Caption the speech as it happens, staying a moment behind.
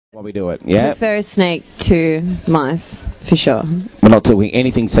While we do it, yeah? Prefer a snake to mice, for sure. We're not talking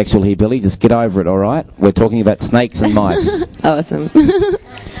anything sexual here, Billy. Just get over it, all right? We're talking about snakes and mice. Awesome.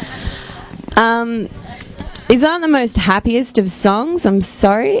 These aren't the most happiest of songs, I'm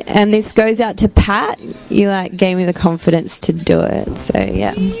sorry. And this goes out to Pat. You, gave me the confidence to do it. So,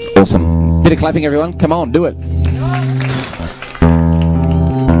 yeah. Awesome. Bit of clapping, everyone. Come on, do it.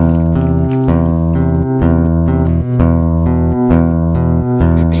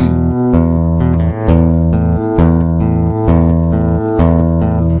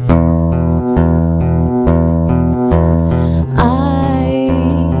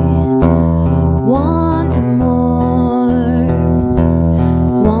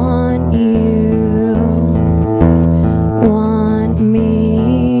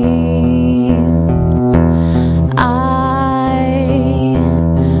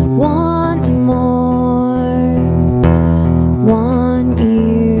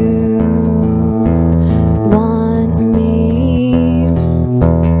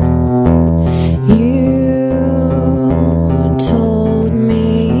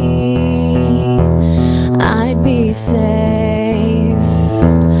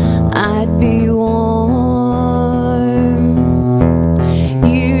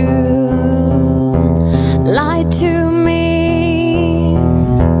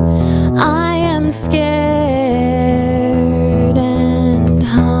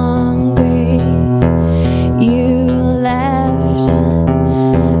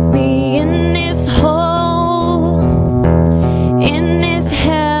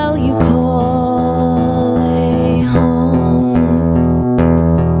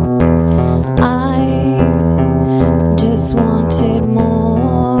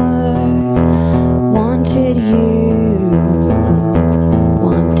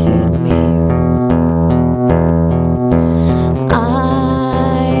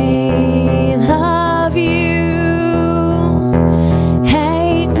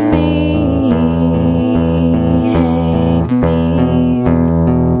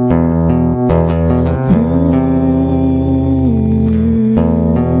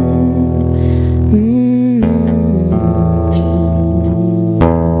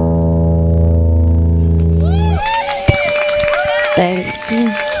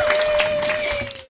 Thanks.